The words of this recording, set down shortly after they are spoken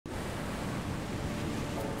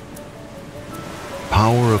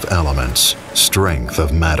Power of elements, strength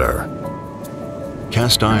of matter.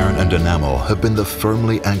 Cast iron and enamel have been the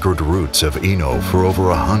firmly anchored roots of Enò for over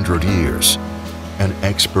 100 years. An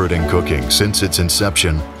expert in cooking since its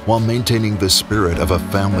inception, while maintaining the spirit of a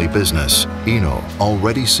family business, Enò,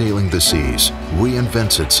 already sailing the seas,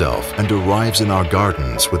 reinvents itself and arrives in our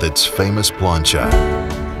gardens with its famous plancha.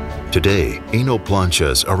 Today, Enò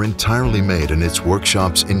planchas are entirely made in its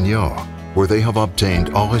workshops in Nyon, where they have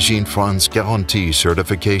obtained Origine France Guarantee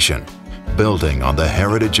certification. Building on the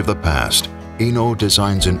heritage of the past, Enò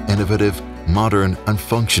designs an innovative, modern, and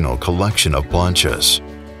functional collection of planchas.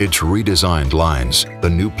 Its redesigned lines, the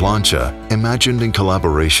new plancha, imagined in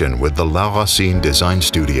collaboration with the La Racine Design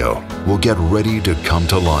Studio, will get ready to come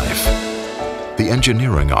to life. The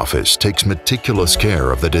engineering office takes meticulous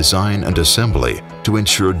care of the design and assembly to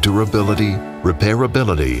ensure durability,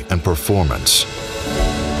 repairability, and performance.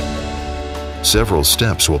 Several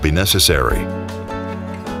steps will be necessary.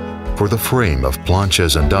 For the frame of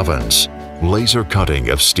planchas and ovens, laser cutting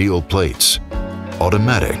of steel plates,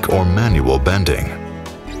 automatic or manual bending,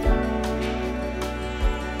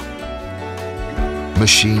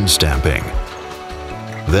 machine stamping,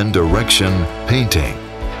 then direction, painting,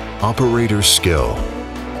 operator skill,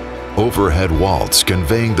 overhead walls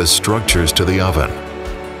conveying the structures to the oven.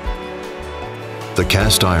 The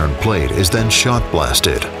cast iron plate is then shot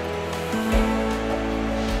blasted.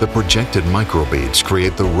 The projected microbeads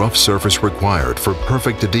create the rough surface required for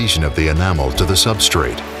perfect adhesion of the enamel to the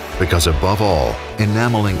substrate, because above all,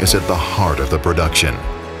 enameling is at the heart of the production.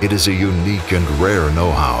 It is a unique and rare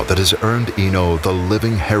know-how that has earned Enò the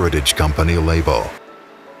Living Heritage Company label.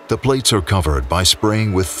 The plates are covered by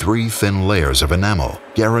spraying with 3 thin layers of enamel,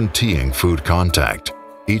 guaranteeing food contact.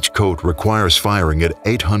 Each coat requires firing at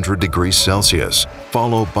 800 degrees Celsius,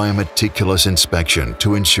 followed by a meticulous inspection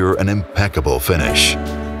to ensure an impeccable finish.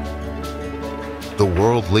 The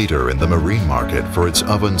world leader in the marine market for its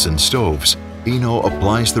ovens and stoves, Enò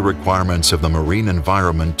applies the requirements of the marine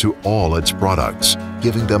environment to all its products,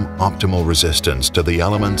 giving them optimal resistance to the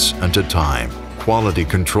elements and to time. Quality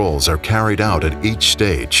controls are carried out at each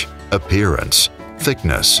stage: appearance,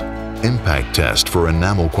 thickness, impact test for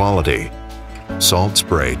enamel quality, salt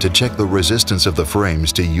spray to check the resistance of the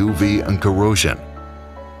frames to UV and corrosion,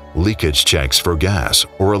 leakage checks for gas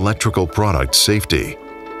or electrical product safety.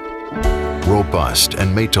 Robust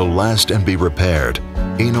and made to last and be repaired,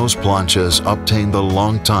 Enò's planchas obtain the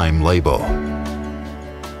long time label.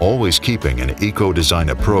 Always keeping an eco-design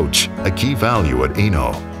approach, a key value at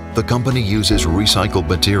Enò, the company uses recycled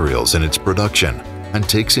materials in its production and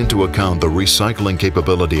takes into account the recycling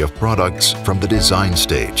capability of products from the design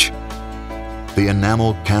stage. The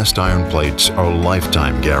enamel cast iron plates are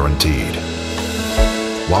lifetime guaranteed.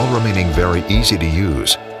 While remaining very easy to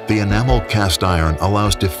use, the enamel cast iron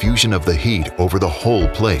allows diffusion of the heat over the whole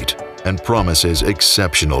plate and promises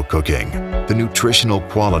exceptional cooking. The nutritional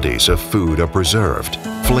qualities of food are preserved,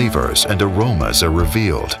 flavors and aromas are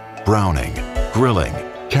revealed. Browning, grilling,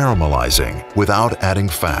 caramelizing without adding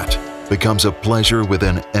fat becomes a pleasure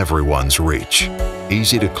within everyone's reach.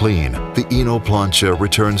 Easy to clean, the Enò plancha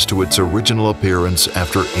returns to its original appearance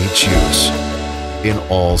after each use. In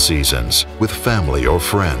all seasons, with family or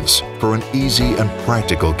friends, for an easy and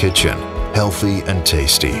practical kitchen, healthy and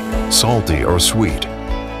tasty, salty or sweet,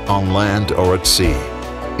 on land or at sea,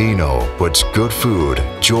 Enò puts good food,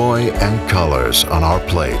 joy and colors on our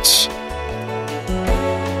plates.